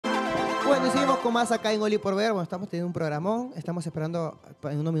Bueno, y seguimos con más acá en Oli Por Ver. Bueno, estamos teniendo un programón. Estamos esperando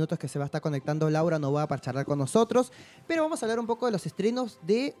en unos minutos que se va a estar conectando Laura Novoa para charlar con nosotros. Pero vamos a hablar un poco de los estrenos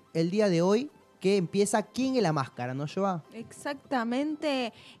del día de hoy, que empieza ¿Quién es la máscara? ¿No, Joa?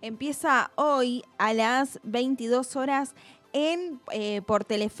 Exactamente. Empieza hoy a las 22 horas por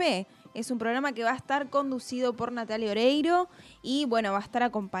Telefe. Es un programa que va a estar conducido por Natalia Oreiro y, bueno, va a estar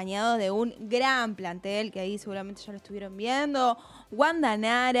acompañado de un gran plantel que ahí seguramente ya lo estuvieron viendo. Wanda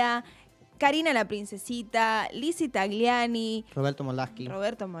Nara, Karina la Princesita, Lizzy Tagliani, Roberto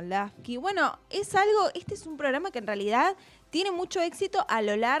Moldavsky. Bueno, este es un programa que en realidad tiene mucho éxito a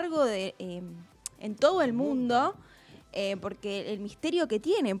lo largo de en todo el mundo, porque el misterio que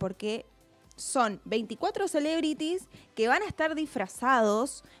tiene, porque son 24 celebrities que van a estar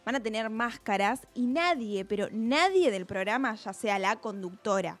disfrazados, van a tener máscaras y nadie, pero nadie del programa, ya sea la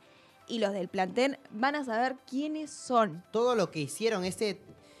conductora y los del plantel, van a saber quiénes son. Todo lo que hicieron, ese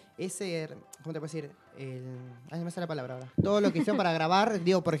 ¿cómo te puedo decir? Ay, no me sale la palabra ahora. Todo lo que hicieron para grabar,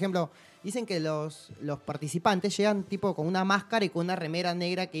 digo, por ejemplo, dicen que los participantes llegan tipo con una máscara y con una remera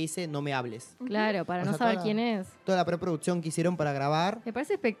negra que dice "no me hables". Claro, para no saber quién es. Toda la preproducción que hicieron para grabar. Me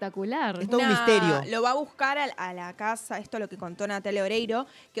parece espectacular. Es todo un misterio. Lo va a buscar a la casa, esto es lo que contó Natalia Oreiro,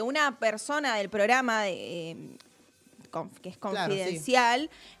 que una persona del programa que es confidencial,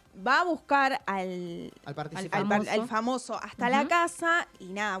 claro, sí, va a buscar al famoso hasta la casa y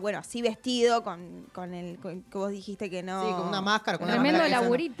nada, bueno, así vestido con el que vos dijiste que no. Sí, con una máscara, con tremendo una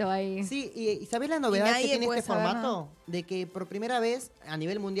laburito ahí. Sí, y ¿sabés la novedad que tiene este formato? De que por primera vez a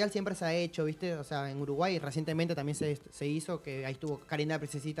nivel mundial siempre se ha hecho, ¿viste? O sea, en Uruguay recientemente también se hizo, que ahí estuvo Karina la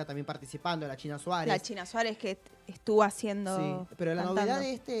Princesita también participando, la China Suárez. La China Suárez que estuvo haciendo. Sí, pero la novedad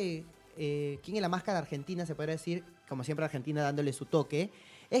de ¿Quién es la máscara argentina? Se podría decir, como siempre Argentina dándole su toque,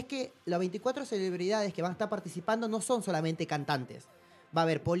 es que las 24 celebridades que van a estar participando no son solamente cantantes. Va a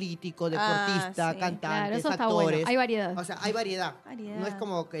haber políticos, deportistas, cantantes, claro, actores. Bueno. Hay variedad. O sea, hay variedad. No es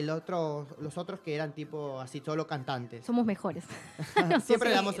como que los otros que eran tipo así solo cantantes. Somos mejores. Siempre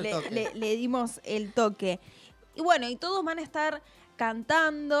le damos el toque. Le dimos el toque. Y bueno, y todos van a estar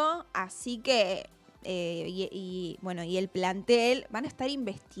cantando, así que y el plantel van a estar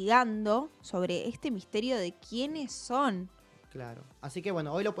investigando sobre este misterio de quiénes son. Claro. Así que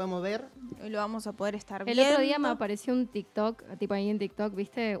bueno, hoy lo podemos ver. Hoy lo vamos a poder estar viendo. El otro día me apareció un TikTok, tipo ahí en TikTok,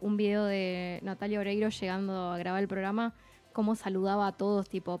 ¿viste? Un video de Natalia Oreiro llegando a grabar el programa, cómo saludaba a todos,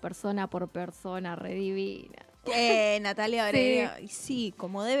 tipo persona por persona, re divina. Natalia Oreiro, sí,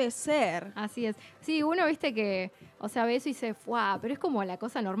 como debe ser. Así es. Sí, uno viste que, o sea, ve eso y dice, ¡fuah! Pero es como la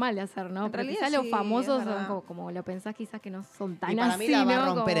cosa normal de hacer, ¿no? En Porque realidad quizás los sí, famosos son como lo pensás quizás que no son tan así, y para mí la va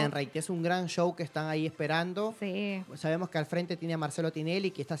a romper ¿no? en Rey, que es un gran show que están ahí esperando. Sí. Sabemos que al frente tiene a Marcelo Tinelli,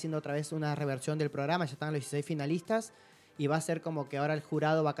 que está haciendo otra vez una reversión del programa, ya están los 16 finalistas, y va a ser como que ahora el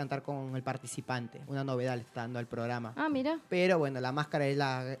jurado va a cantar con el participante. Una novedad le está dando al programa. Ah, mira. Pero bueno, la máscara es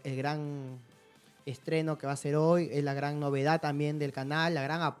el gran estreno que va a ser hoy, es la gran novedad también del canal, la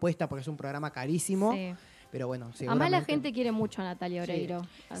gran apuesta porque es un programa carísimo. Sí. Pero bueno, además la gente quiere mucho a Natalia Oreiro.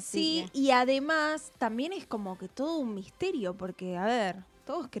 Sí, y además también es como que todo un misterio, porque, a ver,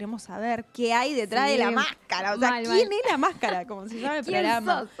 todos queremos saber qué hay detrás de la máscara. O sea, ¿quién es la máscara? Como se llama el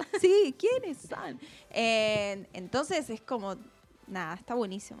programa. Sí, ¿quiénes son? Entonces es como, nada, está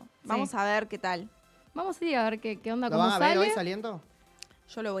buenísimo. Vamos a ver qué tal. Vamos a ir a ver qué onda, ¿Lo cómo van a sale? ver hoy saliendo?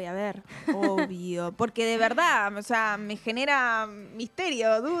 Yo lo voy a ver, obvio. Porque de verdad, o sea, me genera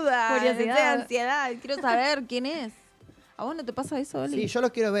misterio, duda, curiosidad, ansiedad. Quiero saber quién es. ¿A vos no te pasa eso, Oli? Sí, yo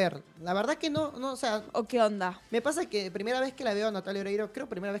lo quiero ver. La verdad que no, o sea... ¿O qué onda? Me pasa que primera vez que la veo a Natalia Oreiro, creo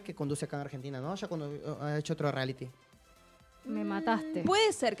primera vez que conduce acá en Argentina, ¿no? Ya cuando ha hecho otro reality. Me mataste.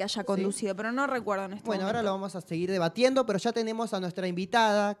 Puede ser que haya conducido, pero no recuerdo en este momento. Ahora lo vamos a seguir debatiendo, pero ya tenemos a nuestra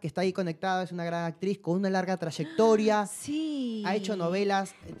invitada, que está ahí conectada, es una gran actriz con una larga trayectoria. Sí. Ha hecho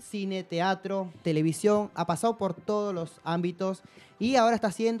novelas, cine, teatro, televisión, ha pasado por todos los ámbitos y ahora está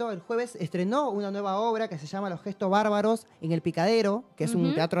haciendo, el jueves estrenó una nueva obra que se llama Los Gestos Bárbaros en el Picadero, que es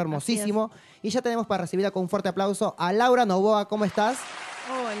un teatro hermosísimo. Y ya tenemos para recibirla con un fuerte aplauso a Laura Novoa. ¿Cómo estás?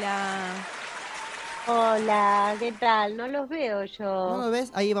 Hola. Hola, ¿qué tal? No los veo yo. ¿No lo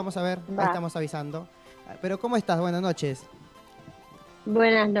ves? Ahí vamos a ver, ahí estamos avisando. Pero ¿cómo estás? Buenas noches.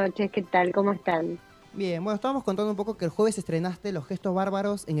 Buenas noches, ¿qué tal? ¿Cómo están? Bien, bueno, estábamos contando un poco que el jueves estrenaste Los Gestos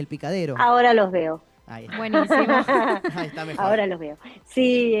Bárbaros en el Picadero. Ahora los veo. Ahí está. Buenísimo. Ahí está mejor. Ahora los veo.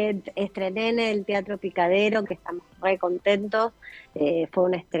 Sí, estrené en el Teatro Picadero, que estamos re contentos. Fue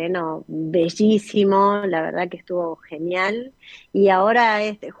un estreno bellísimo, la verdad que estuvo genial. Y ahora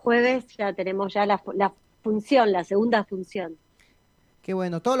este jueves ya tenemos ya la función, la segunda función. Qué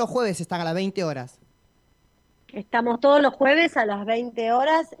bueno, todos los jueves están a las 20 horas. Estamos todos los jueves a las 20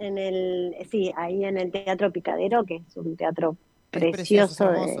 horas sí, ahí en el Teatro Picadero, que es un teatro Es precioso, es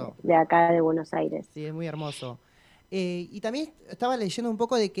precioso hermoso. de acá de Buenos Aires. Sí, es muy hermoso. Y también estaba leyendo un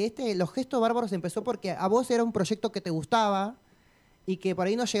poco de que Los Gestos Bárbaros empezó porque a vos era un proyecto que te gustaba y que por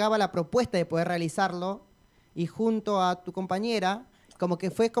ahí no llegaba la propuesta de poder realizarlo, y junto a tu compañera, como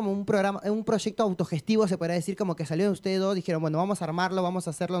que fue como un programa, un proyecto autogestivo, se podría decir, como que salió de ustedes dos, dijeron, bueno, vamos a armarlo, vamos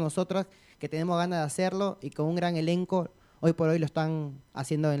a hacerlo nosotros, que tenemos ganas de hacerlo, y con un gran elenco, hoy por hoy lo están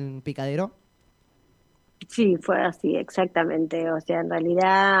haciendo en Picadero. Sí, fue así, exactamente. O sea, en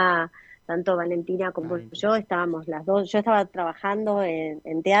realidad, tanto Valentina como Valentina. yo estábamos las dos. Yo estaba trabajando en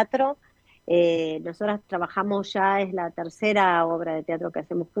teatro. Nosotras trabajamos ya, es la tercera obra de teatro que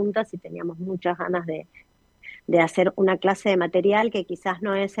hacemos juntas y teníamos muchas ganas de hacer una clase de material que quizás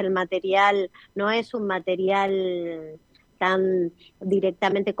no es el material, no es un material tan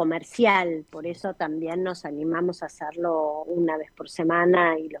directamente comercial, por eso también nos animamos a hacerlo una vez por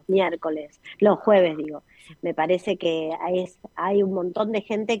semana y los miércoles, los jueves digo. Me parece que hay un montón de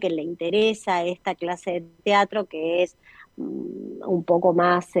gente que le interesa esta clase de teatro que es un poco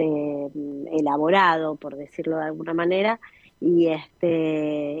más elaborado, por decirlo de alguna manera, y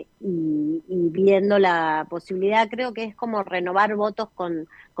viendo la posibilidad, creo que es como renovar votos con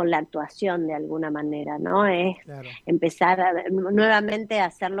la actuación de alguna manera, ¿no? Es Claro. empezar nuevamente a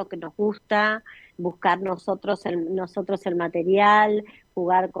hacer lo que nos gusta, buscar nosotros el material,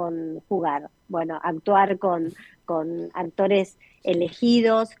 bueno, actuar con actores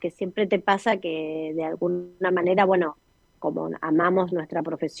elegidos, que siempre te pasa que de alguna manera, bueno, como amamos nuestra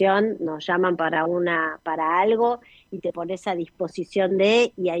profesión, nos llaman para algo y te pones a disposición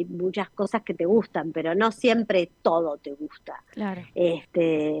y hay muchas cosas que te gustan, pero no siempre todo te gusta. Claro.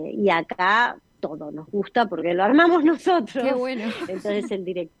 Y acá todo nos gusta porque lo armamos nosotros. Qué bueno. Entonces el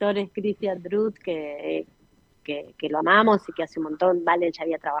director es Christian Druth, que lo amamos y que hace un montón, Valen ya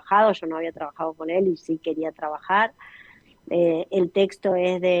había trabajado, yo no había trabajado con él y sí quería trabajar. El texto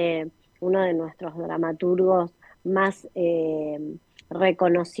es de uno de nuestros dramaturgos más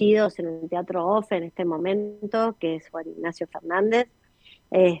reconocidos en el teatro off en este momento, que es Juan Ignacio Fernández,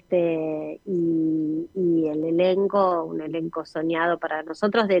 y el elenco, un elenco soñado para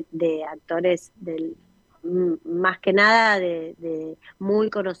nosotros de actores más que nada de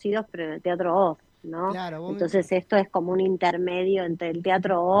muy conocidos, pero en el teatro off, ¿no? Claro, Entonces esto es como un intermedio entre el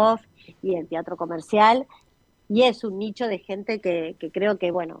teatro off y el teatro comercial, y es un nicho de gente que creo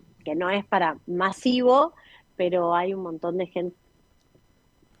que, bueno, que no es para masivo, pero hay un montón de gente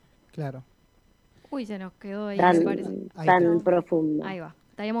Claro. Uy, se nos quedó ahí, tan, me parece. Ahí tan está. profunda. Ahí va.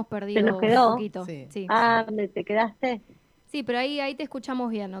 Te habíamos ¿Se nos perdido un quedó? poquito. Sí. Sí. Ah, ¿dónde te quedaste? Sí, pero ahí te escuchamos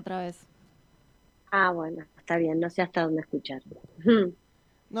bien otra vez. Ah, bueno, está bien, no sé hasta dónde escuchar.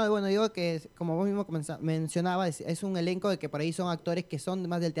 No, y bueno, digo que, como vos mismo mencionabas, es un elenco de que por ahí son actores que son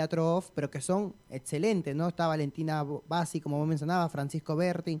más del teatro off, pero que son excelentes, ¿no? Está Valentina Bassi, como vos mencionabas, Francisco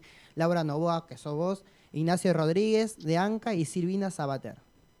Bertin, Laura Novoa, que sos vos, Ignacio Rodríguez de Anca y Silvina Sabater.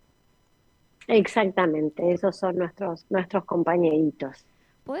 Exactamente, esos son nuestros compañeritos.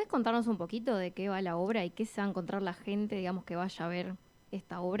 ¿Podés contarnos un poquito de qué va la obra y qué se va a encontrar la gente, digamos, que vaya a ver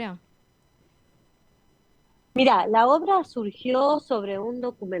esta obra? Mira, la obra surgió sobre un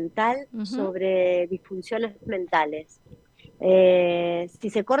documental Ujú. sobre disfunciones mentales. Si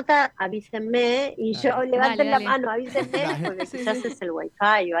se corta, avísenme y Dale. yo levanten Dale. la mano, avísenme, Dale. porque Sí, quizás sí. es el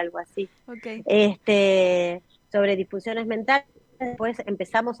wifi o algo así. Ok. Sobre disfunciones mentales, después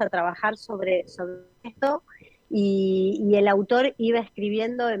empezamos a trabajar sobre esto y el autor iba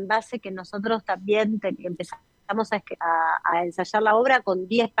escribiendo en base que nosotros también empezamos a ensayar la obra con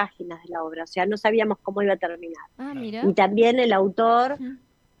 10 páginas de la obra, o sea, no sabíamos cómo iba a terminar. Ah, mira. Y también el autor Ujú.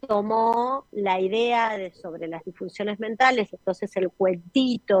 tomó la idea sobre las disfunciones mentales, entonces el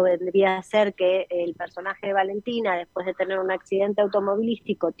cuentito vendría a ser que el personaje de Valentina, después de tener un accidente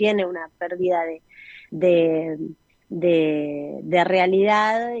automovilístico, tiene una pérdida de, de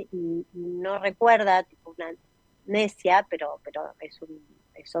realidad y no recuerda, tipo una amnesia, pero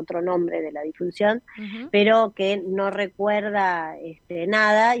es otro nombre de la disfunción, Ujú. pero que no recuerda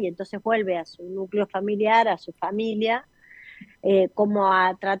nada y entonces vuelve a su núcleo familiar, a su familia, como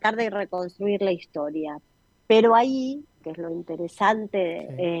a tratar de reconstruir la historia. Pero ahí, que es lo interesante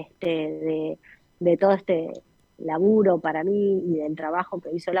de todo este laburo para mí y del trabajo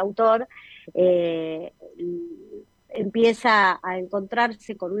que hizo el autor, eh, empieza a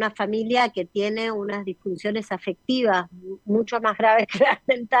encontrarse con una familia que tiene unas disfunciones afectivas mucho más graves que las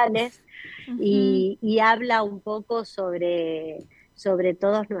mentales, y habla un poco sobre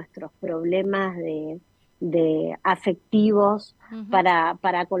todos nuestros problemas afectivos Ujú.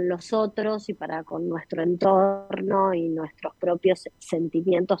 para con los otros y para con nuestro entorno y nuestros propios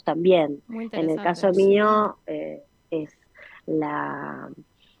sentimientos también. Muy En el interesante. caso Sí. mío, es la,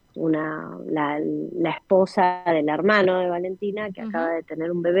 la esposa del hermano de Valentina, que Ujú. acaba de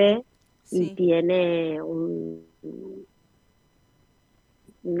tener un bebé y Sí. tiene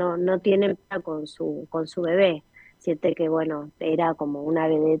no tiene nada con su bebé. Siente que, bueno, era como una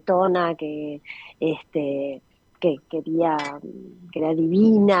vedetona este, que quería, que era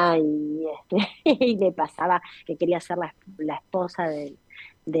divina y le pasaba que quería ser la esposa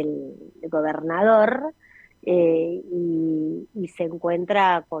del gobernador. Y se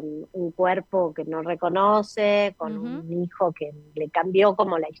encuentra con un cuerpo que no reconoce, con Ujú. un hijo que le cambió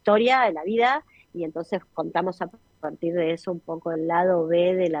como la historia de la vida, y entonces contamos a partir de eso un poco el lado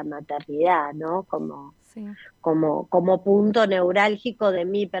B de la maternidad, ¿no? Sí. Como punto neurálgico de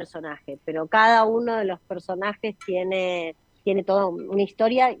mi personaje. Pero cada uno de los personajes tiene toda una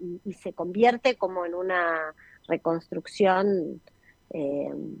historia y se convierte como en una reconstrucción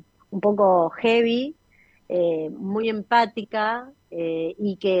un poco heavy, muy empática,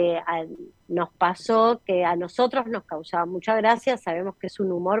 y que nos pasó que a nosotros nos causaba mucha gracia. Sabemos que es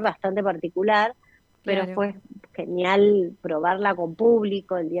un humor bastante particular, pero Claro. fue genial probarla con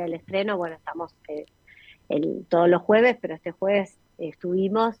público el día del estreno. Bueno, estamos todos los jueves, pero este jueves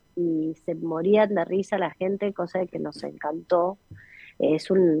estuvimos y se morían de risa la gente, cosa de que nos encantó.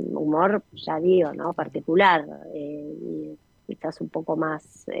 Es un humor, ya digo, ¿no? Particular, y quizás un poco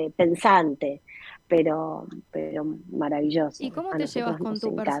más pensante, pero maravilloso. ¿Y cómo A te llevas nosotros con nos tu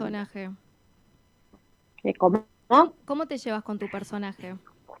encanta. personaje? ¿Cómo? ¿Cómo te llevas con tu personaje?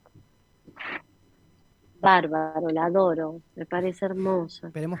 Bárbaro, la adoro, me parece hermosa.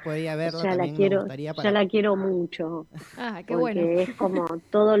 Esperemos poder ir a verlo, Ya la también nos quiero, gustaría ya para... la quiero mucho, Ah, qué bueno. porque es como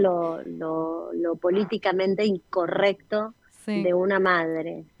todo lo políticamente incorrecto Sí. de una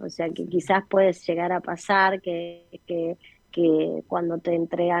madre. O sea, que quizás puedes llegar a pasar que cuando te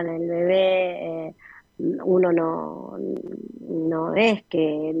entregan el bebé, uno no es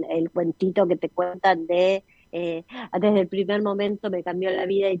que el cuentito que te cuentan de desde el primer momento me cambió la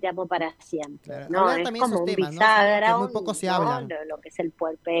vida y te amo para siempre. Claro, No, hablar es también como esos un temas, ¿no? Son temas que muy poco background, se ¿no? hablan. Lo que es el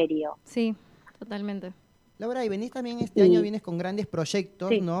puerperio. Sí, totalmente. Laura, y venís también este año, Y vienes con grandes proyectos,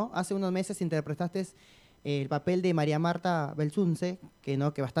 sí, ¿no? Hace unos meses interpretaste el papel de María Marta Belsunce, que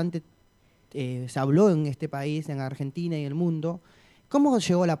bastante se habló en este país, en Argentina y en el mundo. ¿Cómo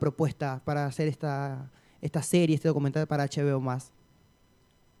llegó la propuesta para hacer esta serie, este documental para HBO más?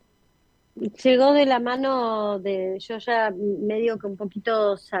 llegó de la mano yo ya medio que un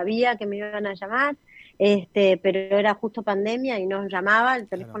poquito sabía que me iban a llamar, pero era justo pandemia y no llamaba, el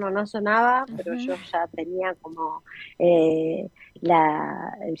Claro. teléfono no sonaba, pero Ujú. yo ya tenía como, eh,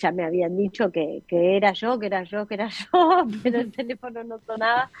 ya me habían dicho que era yo, que era yo, que era yo, pero el teléfono no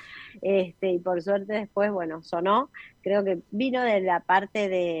sonaba, y por suerte después, bueno, sonó. Creo que vino de la parte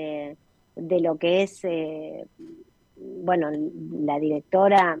de lo que es, bueno, la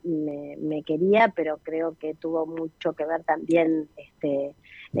directora me quería, pero creo que tuvo mucho que ver también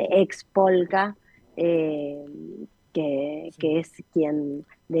ex Polka, eh, que Sí. es quien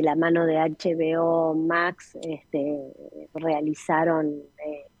de la mano de HBO Max realizaron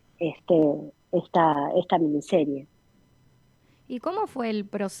este, esta miniserie. ¿Y cómo fue el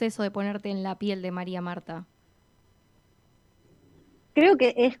proceso de ponerte en la piel de María Marta? Creo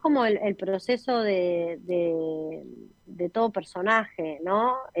que es como el proceso de todo personaje,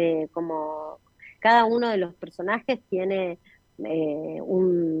 ¿no? Como cada uno de los personajes tiene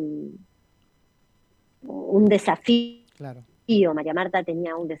un desafío. Claro. María Marta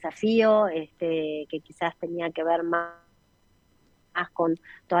tenía un desafío que quizás tenía que ver más con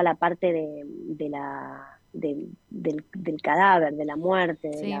toda la parte del cadáver, de la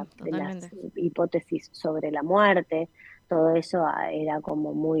muerte, Sí, de las totalmente. hipótesis sobre la muerte. Todo eso era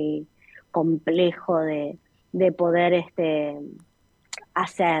como muy complejo de poder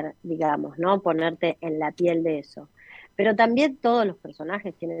hacer, digamos, ¿no? Ponerte en la piel de eso. Pero también todos los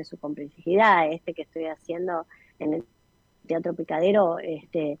personajes tienen su complejidad. Que estoy haciendo en el Teatro Picadero,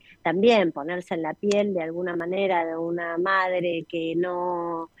 también ponerse en la piel de alguna manera de una madre que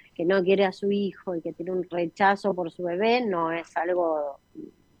no quiere a su hijo y que tiene un rechazo por su bebé, no es algo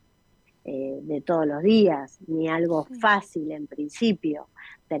de todos los días, ni algo Sí. fácil en principio.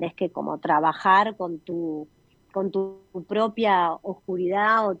 Tenés que como trabajar con tu propia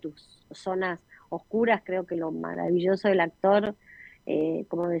oscuridad o tus zonas oscuras. Creo que lo maravilloso del actor,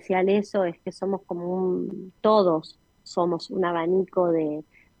 como decía Leso, es que somos como todos somos un abanico de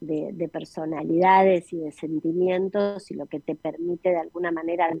personalidades y de sentimientos, y lo que te permite de alguna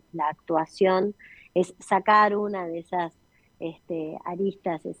manera la actuación es sacar una de esas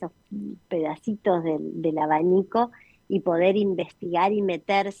aristas, esos pedacitos del abanico y poder investigar y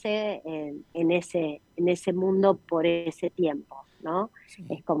meterse en ese mundo por ese tiempo, ¿no? Sí.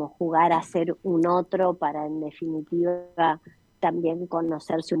 Es como jugar a ser un otro para, en definitiva, también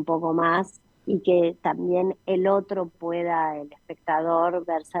conocerse un poco más y que también el otro pueda, el espectador,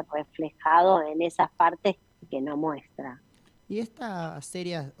 verse reflejado en esas partes que no muestra. Y esta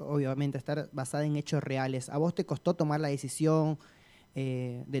serie, obviamente, estar basada en hechos reales, ¿a vos te costó tomar la decisión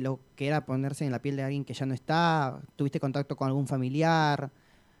de lo que era ponerse en la piel de alguien que ya no está? ¿Tuviste contacto con algún familiar?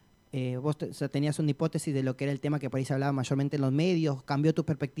 O sea, tenías una hipótesis de lo que era el tema que por ahí se hablaba mayormente en los medios. ¿Cambió tu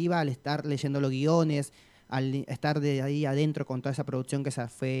perspectiva al estar leyendo los guiones, al estar de ahí adentro con toda esa producción que se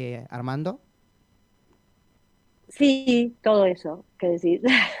fue armando? Sí, todo eso, que decir.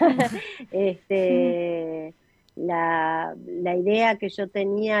 Este, la idea que yo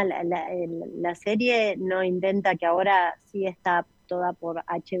tenía, la serie no intenta, que ahora sí está toda por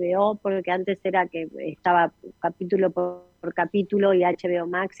HBO, porque antes era que estaba capítulo por capítulo y HBO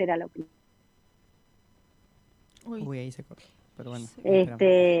Max era lo que... Uy, ahí se cortó. Pero bueno, Sí.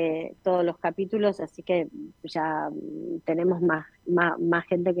 esperamos. Todos los capítulos, así que ya tenemos más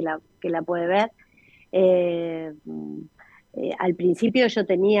gente que la puede ver. Eh, Al principio yo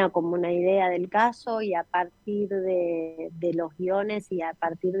tenía como una idea del caso y a partir de los guiones y a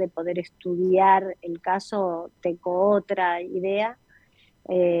partir de poder estudiar el caso tengo otra idea.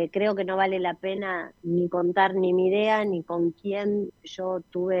 Creo que no vale la pena ni contar ni mi idea ni con quién yo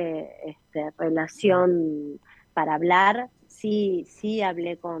tuve relación para hablar. Sí, sí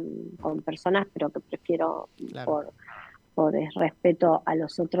hablé con personas, pero que prefiero Claro. por respeto a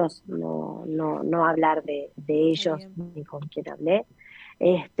los otros no hablar de Está ellos bien. ni con quién hablé.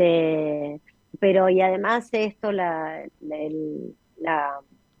 Pero y además esto, la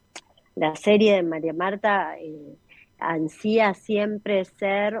serie de María Marta ansía siempre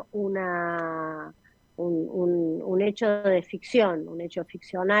ser un hecho de ficción, un hecho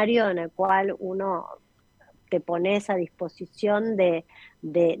ficcionario en el cual uno te pones a disposición de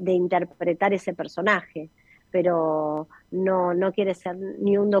interpretar ese personaje, pero no quiere ser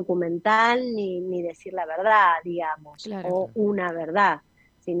ni un documental ni decir la verdad, digamos, Claro. o una verdad,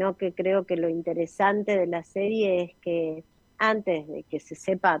 sino que creo que lo interesante de la serie es que antes de que se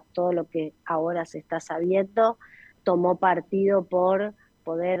sepa todo lo que ahora se está sabiendo, tomó partido por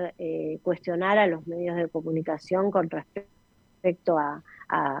poder cuestionar a los medios de comunicación con respecto a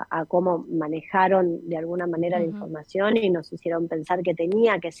cómo manejaron de alguna manera la información y nos hicieron pensar que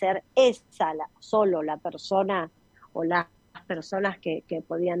tenía que ser solo la persona o las personas que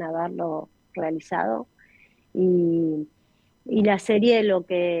podían haberlo realizado. Y la serie lo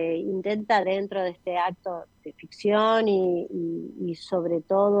que intenta dentro de este acto de ficción y sobre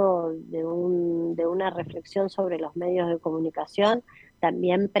todo de una reflexión sobre los medios de comunicación,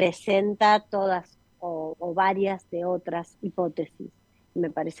 también presenta todas o varias de otras hipótesis. Me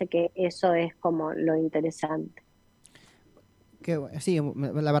parece que eso es como lo interesante. Sí,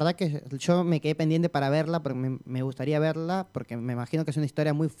 la verdad que yo me quedé pendiente para verla, porque me gustaría verla, porque me imagino que es una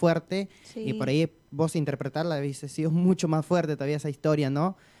historia muy fuerte Sí. y por ahí vos interpretarla hubiese sido mucho más fuerte todavía esa historia,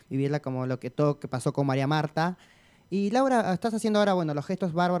 ¿no? Vivirla como todo que pasó con María Marta. Y Laura, estás haciendo ahora, bueno, los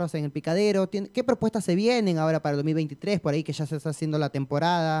gestos bárbaros en el picadero. ¿Qué propuestas se vienen ahora para el 2023? Por ahí que ya se está haciendo la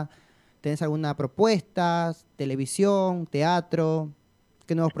temporada. ¿Tenés alguna propuesta? ¿Televisión? ¿Teatro?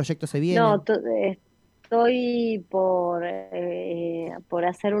 ¿Qué nuevos proyectos se No, vienen? estoy por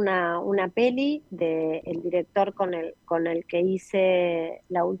hacer una peli de el director con el que hice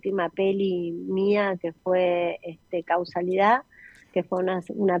la última peli mía, que fue Causalidad, que fue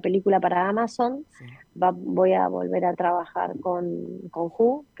una película para Amazon. Sí. Voy a volver a trabajar con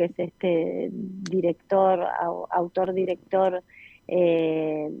Hu, que es este director, autor-director,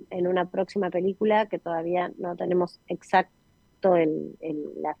 en una próxima película que todavía no tenemos exacto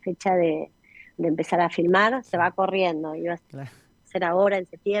la fecha de empezar a filmar. Se va corriendo, iba a Claro. ser ahora en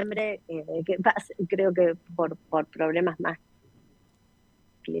septiembre, creo que por problemas más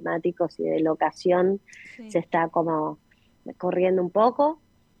climáticos y de locación Sí. se está como corriendo un poco.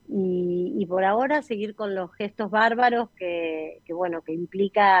 Y por ahora seguir con los gestos bárbaros bueno, que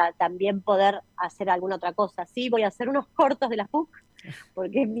implica también poder hacer alguna otra cosa. Sí, voy a hacer unos cortos de la FUC,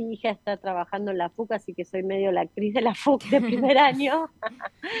 porque mi hija está trabajando en la FUC, así que soy medio la actriz de la FUC de primer año,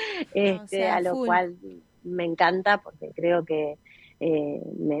 No, o sea, a lo full. cual me encanta, porque creo que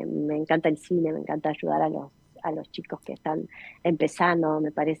me encanta el cine, me encanta ayudar a los chicos que están empezando.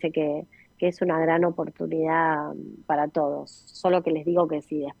 Me parece que es una gran oportunidad para todos. Solo que les digo que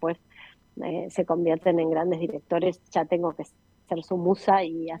si después se convierten en grandes directores, ya tengo que ser su musa,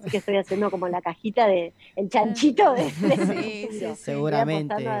 y así que estoy haciendo como la cajita de el chanchito de Sí, futuro. sí, sí.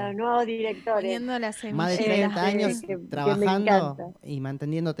 Seguramente. Estoy apostando a los nuevos directores. Poniendo la Más de semillita. 30 años que me trabajando encanta. y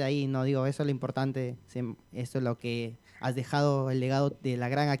manteniéndote ahí, no digo, eso es lo importante, eso es lo que has dejado, el legado de la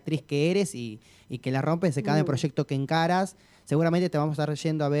gran actriz que eres y que la rompes en cada proyecto que encaras. Seguramente te vamos a estar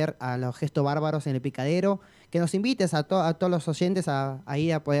yendo a ver a los Gestos Bárbaros en el Picadero, que nos invites a todos los oyentes a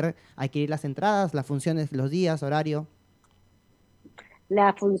ir a poder adquirir las entradas, las funciones, los días, horario.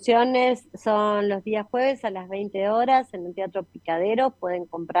 Las funciones son los días jueves a las 20 horas en el Teatro Picadero. Pueden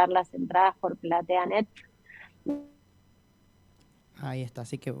comprar las entradas por PlateaNet Ahí está,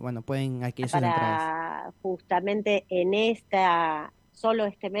 así que bueno, pueden adquirir sus entradas. para justamente solo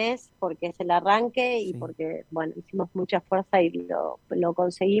este mes, porque es el arranque y Sí. porque, bueno, hicimos mucha fuerza y lo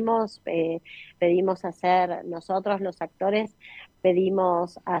conseguimos. Pedimos hacer, nosotros los actores,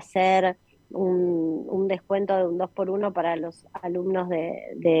 pedimos hacer un descuento de un 2x1 para los alumnos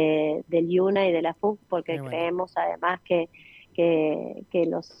del IUNA y de la FUC, porque Bueno. creemos además que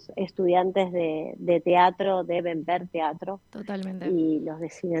los estudiantes de teatro deben ver teatro, Totalmente. y los de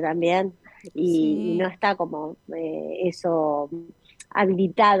cine también, y no está como eso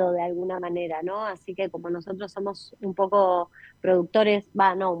habilitado de alguna manera, ¿no? Así que como nosotros somos un poco productores,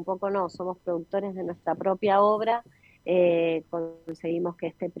 somos productores de nuestra propia obra, conseguimos que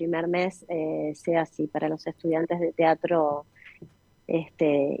este primer mes sea así para los estudiantes de teatro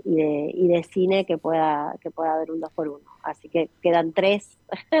y de cine, que pueda haber un 2x1. Así que quedan 3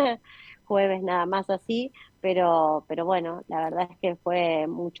 jueves nada más así, pero bueno, la verdad es que fue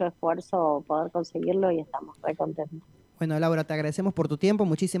mucho esfuerzo poder conseguirlo y estamos re contentos. Bueno, Laura, te agradecemos por tu tiempo,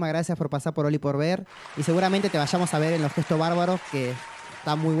 muchísimas gracias por pasar por Oli Por Ver y seguramente te vayamos a ver en los Gestos Bárbaros, que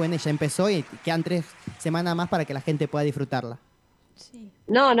está muy buena y ya empezó y quedan 3 semanas más para que la gente pueda disfrutarla. Sí.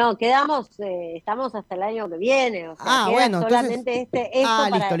 No, estamos hasta el año que viene, o sea, queda bueno, solamente esto listo.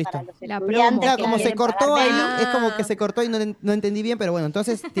 para los La estudiantes. promo, Claro, como que se quieren cortó pagar ahí, menos. es como que se cortó y no entendí bien, pero bueno,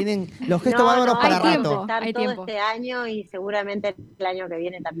 entonces tienen los Gestos No, Bárbaros no, para hay rato. tiempo. Estar hay todo tiempo. este año y seguramente el año que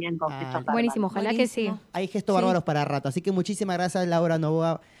viene también con Gestos Bárbaros. Buenísimo, ojalá que sí. Buenísimo. Hay Gestos Sí. Bárbaros para rato, así que muchísimas gracias, Laura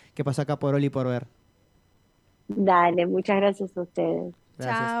Novoa, que pasó acá por Oli Por Ver. Dale, muchas gracias a ustedes.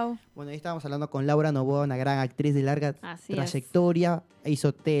 Gracias. Chao. Bueno, ahí estábamos hablando con Laura Novoa, una gran actriz de larga Así es. trayectoria.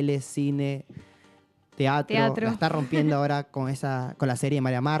 Hizo tele, cine, teatro. La está rompiendo ahora con la serie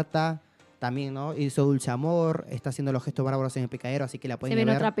María Marta. También, ¿no? Hizo Dulce Amor. Está haciendo los Gestos Bárbaros en el Picadero, así que la pueden Se ir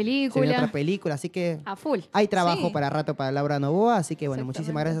ve a en ver. otra película. Se ve en otra película, así que A full. hay trabajo Sí. para rato para Laura Novoa. Así que, bueno,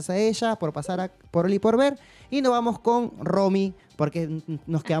 muchísimas Exactamente. gracias a ella por pasar por Oli Por Ver. Y nos vamos con Romy, porque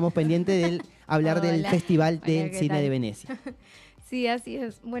nos quedamos pendientes de hablar del Hola. Festival Hola, del ¿qué Cine tal? de Venecia. Sí, así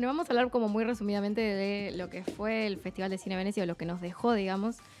es. Bueno, vamos a hablar como muy resumidamente de lo que fue el Festival de Cine de Venecia, o lo que nos dejó,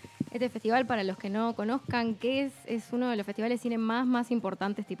 digamos. Este festival, para los que no conozcan, que es uno de los festivales de cine más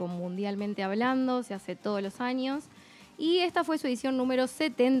importantes, tipo mundialmente hablando, se hace todos los años. Y esta fue su edición número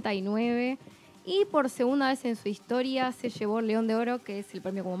 79. Y por segunda vez en su historia se llevó el León de Oro, que es el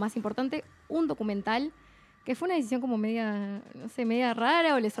premio como más importante, un documental, que fue una decisión como media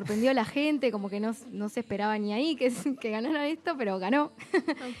rara, o le sorprendió a la gente, como que no se esperaba ni ahí que ganara esto, pero ganó.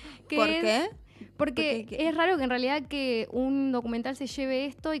 ¿Por qué? Porque es raro que en realidad que un documental se lleve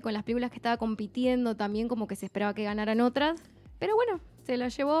esto, y con las películas que estaba compitiendo también como que se esperaba que ganaran otras. Pero bueno, se lo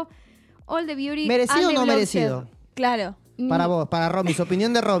llevó All the Beauty. ¿Merecido and o no the merecido? Bloodshed. Claro. Para vos, para Romy, su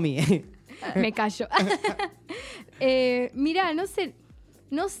opinión de Romy. Me callo. Mirá, no sé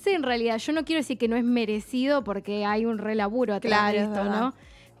en realidad. Yo no quiero decir que no es merecido, porque hay un re laburo atrás Claro, de es esto, verdad. ¿no?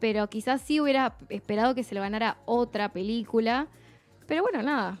 Pero quizás sí hubiera esperado que se lo ganara otra película. Pero bueno,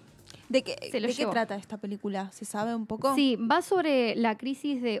 nada. ¿De qué llevó. trata esta película? ¿Se sabe un poco? Sí, va sobre la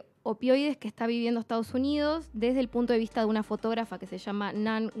crisis de opioides que está viviendo Estados Unidos desde el punto de vista de una fotógrafa que se llama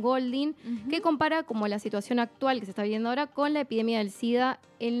Nan Goldin, que compara como la situación actual que se está viviendo ahora con la epidemia del SIDA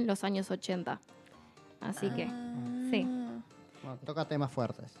en los años 80. Así que, sí. Bueno, toca temas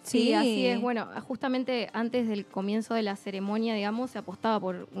fuertes. Sí, así es. Bueno, justamente antes del comienzo de la ceremonia, digamos, se apostaba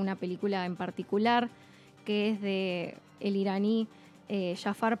por una película en particular, que es de el iraní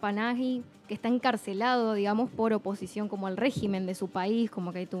Jafar Panahi, que está encarcelado, digamos, por oposición como al régimen de su país,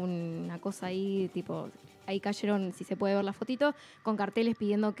 como que hay toda una cosa ahí, tipo, ahí cayeron, si se puede ver la fotito, con carteles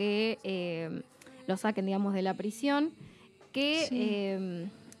pidiendo que lo saquen, digamos, de la prisión, que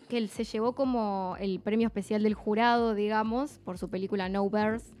él se llevó como el premio especial del jurado, digamos, por su película No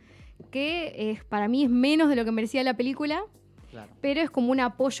Bears, que para mí es menos de lo que merecía la película, Claro. pero es como un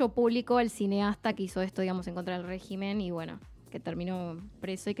apoyo público al cineasta que hizo esto, digamos, en contra del régimen, y bueno, que terminó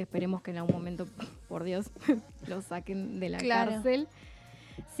preso y que esperemos que en algún momento, por Dios, lo saquen de la Claro. cárcel.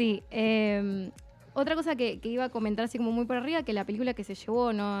 Sí, Otra cosa que iba a comentar así como muy por arriba, que la película que se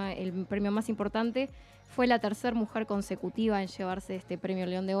llevó, ¿no?, el premio más importante, fue la tercera mujer consecutiva en llevarse este premio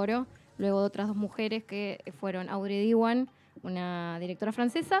León de Oro, luego de otras 2 mujeres que fueron Audrey Diwan, una directora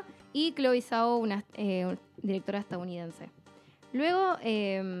francesa, y Chloe Zhao, una directora estadounidense. Luego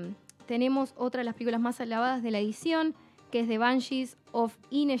tenemos otra de las películas más alabadas de la edición, que es The Banshees of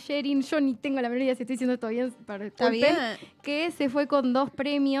Inisherin. Yo ni tengo la menor idea si estoy diciendo esto bien, Está bien. que se fue con 2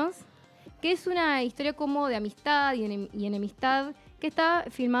 premios, que es una historia como de amistad y enemistad, que está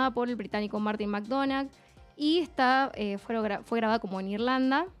filmada por el británico Martin McDonagh y fue grabada como en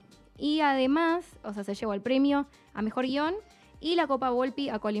Irlanda. Y además, o sea, se llevó el premio a Mejor Guión y la Copa Volpi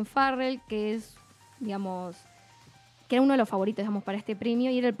a Colin Farrell, que es, digamos, que era uno de los favoritos, digamos, para este premio.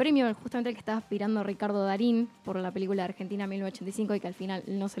 Y era el premio justamente el que estaba aspirando Ricardo Darín por la película de Argentina 1985 y que al final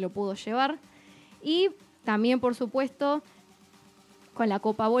no se lo pudo llevar. Y también, por supuesto, con la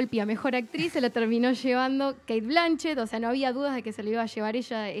Copa Volpi a Mejor Actriz se la terminó llevando Cate Blanchett. O sea, no había dudas de que se lo iba a llevar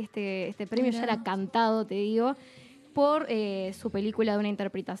ella este premio. Ya era cantado, te digo, por su película de una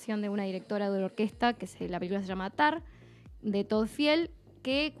interpretación de una directora de orquesta, que la película se llama Tar, de Todd Field,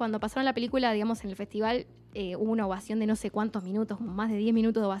 que cuando pasaron la película, digamos, en el festival, hubo una ovación de no sé cuántos minutos, como más de 10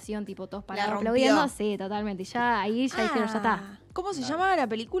 minutos de ovación, tipo todos parados aplaudiendo. Sí, totalmente. Ya ahí ya dijeron, ya está. ¿Cómo se llama la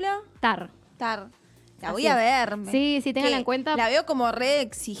película? Tar. La voy a ver. Sí, tenganla en cuenta. La veo como re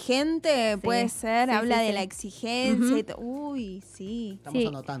exigente, sí, puede ser. Sí, habla sí, de sí. la exigencia. Uy, sí. Estamos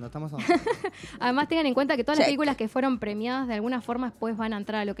anotando. Además, tengan en cuenta que todas las películas que fueron premiadas de alguna forma después van a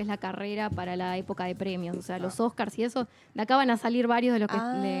entrar a lo que es la carrera para la época de premios. O sea, los Oscars y eso, de acá van a salir varios de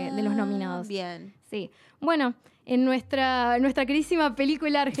los nominados. Bien. Sí. Bueno, en nuestra queridísima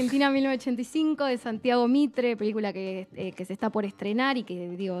película Argentina 1985 de Santiago Mitre, película que se está por estrenar y que,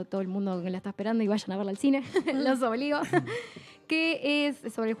 digo, todo el mundo la está esperando y vayan a verla al cine, los obligo, que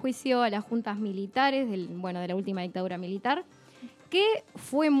es sobre el juicio a las juntas militares de la última dictadura militar, que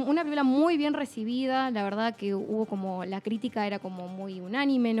fue una película muy bien recibida. La verdad que la crítica era como muy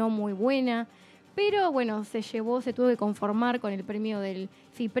unánime, ¿no? Muy buena. Pero bueno, se tuvo que conformar con el premio del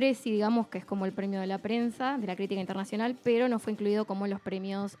FIPRESI, digamos, que es como el premio de la prensa, de la crítica internacional, pero no fue incluido como en los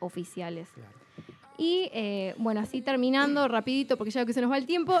premios oficiales. Claro. Y así terminando rapidito, porque ya que se nos va el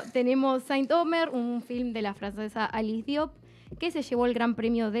tiempo, tenemos Saint-Omer, un film de la francesa Alice Diop, que se llevó el gran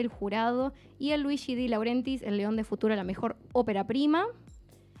premio del jurado, y el Luigi Di Laurentiis, el León de Futuro, la mejor ópera prima.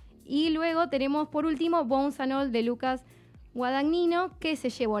 Y luego tenemos, por último, Bones and All de Lucas Guadagnino, que se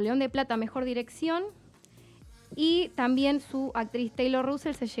llevó el León de Plata a Mejor Dirección, y también su actriz Taylor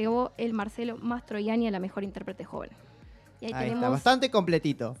Russell se llevó el Marcelo Mastroianni a la Mejor Intérprete Joven. Y ahí tenemos... está, bastante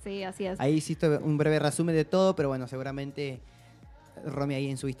completito. Sí, así es. Ahí hiciste un breve resumen de todo, pero bueno, seguramente Romy ahí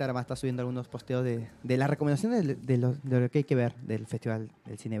en su Instagram está subiendo algunos posteos de las recomendaciones de lo que hay que ver del Festival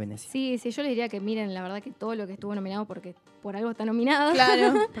del Cine de Venecia. Sí, yo les diría que miren, la verdad que todo lo que estuvo nominado, porque por algo está nominado.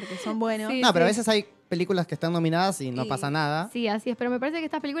 Claro, porque son buenos. Sí, pero a veces hay películas que están nominadas y no pasa nada. Sí, así es, pero me parece que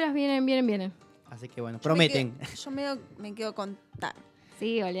estas películas vienen. Así que bueno, prometen. Yo me quedo con Tar.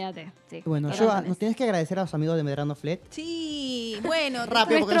 Sí, olvídate. Sí. Bueno, nos tienes que agradecer a los amigos de Medrano Flet. Sí, bueno.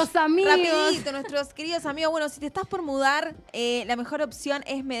 Nuestros amigos. Rapidito, nuestros queridos amigos. Bueno, si te estás por mudar, la mejor opción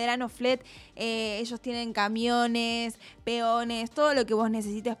es Medrano Flet. Ellos tienen camiones, peones, todo lo que vos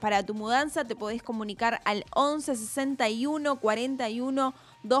necesites para tu mudanza. Te podés comunicar al 11 61 41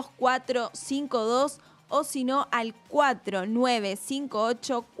 2452 o si no al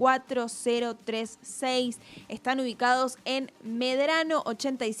 4958 4036. Están ubicados en Medrano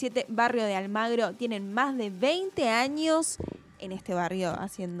 87, barrio de Almagro. Tienen más de 20 años en este barrio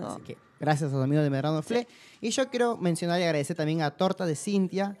haciendo... Así que gracias a los amigos de Medrano Fle. Y yo quiero mencionar y agradecer también a Torta de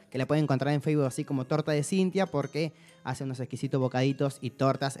Cintia, que la pueden encontrar en Facebook así como Torta de Cintia, porque hace unos exquisitos bocaditos y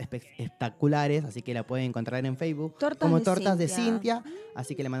tortas espectaculares, así que la pueden encontrar en Facebook como Tortas de Cintia.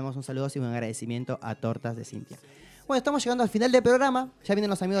 Así que le mandamos un saludo y un agradecimiento a Tortas de Cintia. Bueno, estamos llegando al final del programa. Ya vienen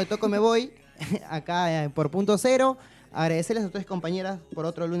los amigos de Toco Me Voy, acá por Punto Cero. Agradecerles a ustedes, compañeras, por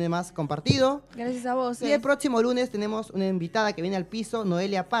otro lunes más compartido. Gracias a vos. Y el próximo lunes tenemos una invitada que viene al piso,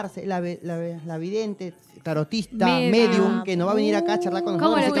 Noelia Parce, la vidente, tarotista, medium, que nos va a venir acá a charlar con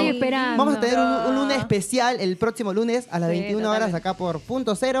nosotros. ¿Cómo lo estoy esperando? Vamos a tener un lunes especial el próximo lunes a las 21 horas acá por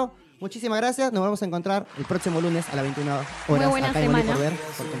Punto Cero. Muchísimas gracias. Nos vamos a encontrar el próximo lunes a las 21 horas. Muy buena acá semana. En Oli Por Ver,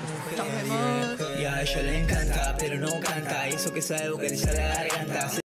 por Punto Cero. Nos vemos. Y a ella le encanta, pero no canta. Eso que sabe que le sale a la garganta.